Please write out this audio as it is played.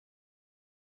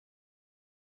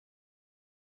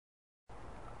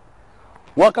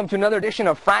Welcome to another edition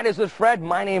of Fridays with Fred.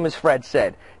 My name is Fred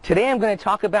Said. Today I'm going to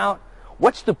talk about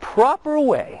what's the proper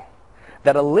way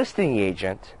that a listing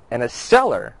agent and a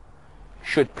seller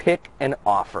should pick an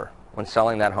offer when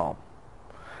selling that home.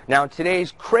 Now, in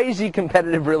today's crazy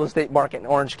competitive real estate market in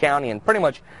Orange County and pretty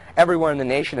much everywhere in the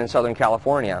nation in Southern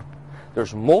California,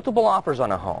 there's multiple offers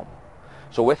on a home.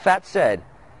 So with that said,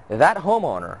 that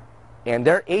homeowner and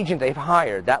their agent they've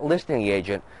hired, that listing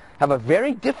agent, have a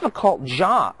very difficult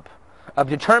job of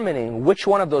determining which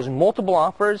one of those multiple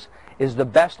offers is the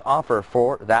best offer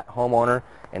for that homeowner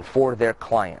and for their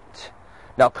client.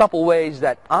 Now, a couple ways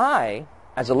that I,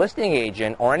 as a listing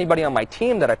agent, or anybody on my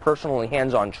team that I personally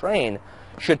hands-on train,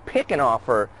 should pick an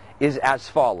offer is as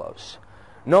follows.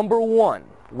 Number one,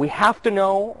 we have to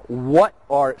know what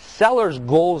our seller's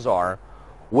goals are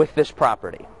with this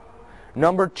property.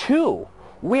 Number two,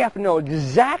 we have to know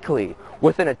exactly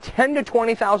within a $10,000 to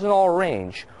 $20,000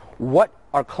 range what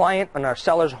our client and our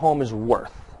seller's home is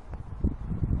worth.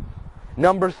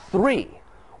 Number three,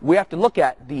 we have to look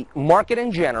at the market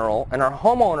in general and our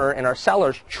homeowner and our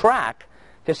seller's track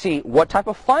to see what type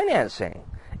of financing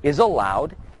is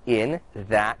allowed in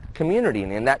that community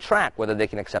and in that track, whether they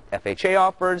can accept FHA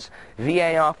offers,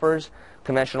 VA offers,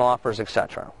 conventional offers,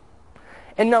 etc.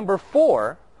 And number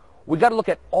four, we got to look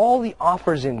at all the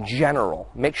offers in general.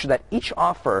 Make sure that each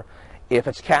offer, if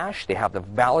it's cash, they have the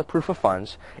valid proof of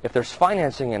funds. If there's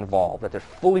financing involved, that they're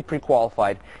fully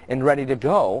pre-qualified and ready to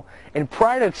go. And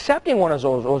prior to accepting one of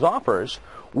those offers,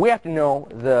 we have to know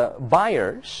the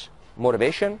buyer's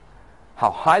motivation,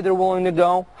 how high they're willing to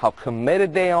go, how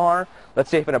committed they are. Let's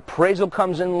say if an appraisal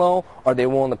comes in low, are they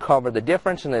willing to cover the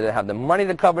difference and they have the money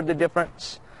to cover the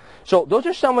difference? So those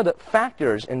are some of the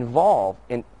factors involved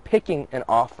in picking an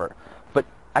offer. But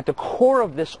at the core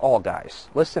of this all, guys,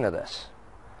 listen to this.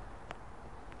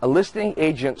 A listing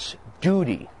agent's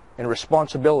duty and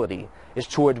responsibility is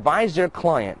to advise their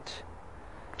client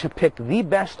to pick the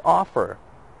best offer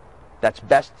that's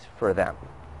best for them.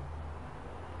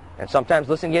 And sometimes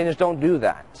listing agents don't do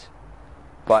that.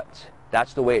 But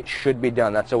that's the way it should be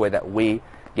done. That's the way that we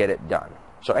get it done.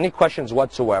 So any questions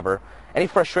whatsoever, any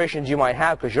frustrations you might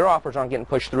have because your offers aren't getting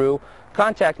pushed through,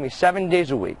 contact me 7 days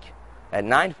a week at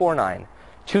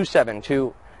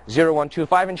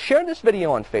 949-272-0125 and share this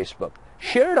video on Facebook.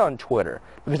 Share it on Twitter,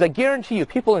 because I guarantee you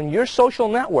people in your social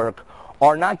network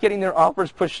are not getting their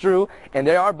offers pushed through, and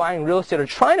they are buying real estate or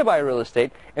trying to buy real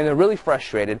estate, and they're really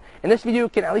frustrated. And this video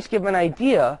can at least give them an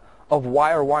idea of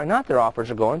why or why not their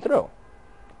offers are going through.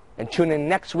 And tune in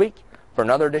next week for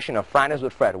another edition of Fridays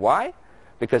with Fred. Why?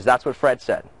 Because that's what Fred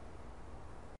said.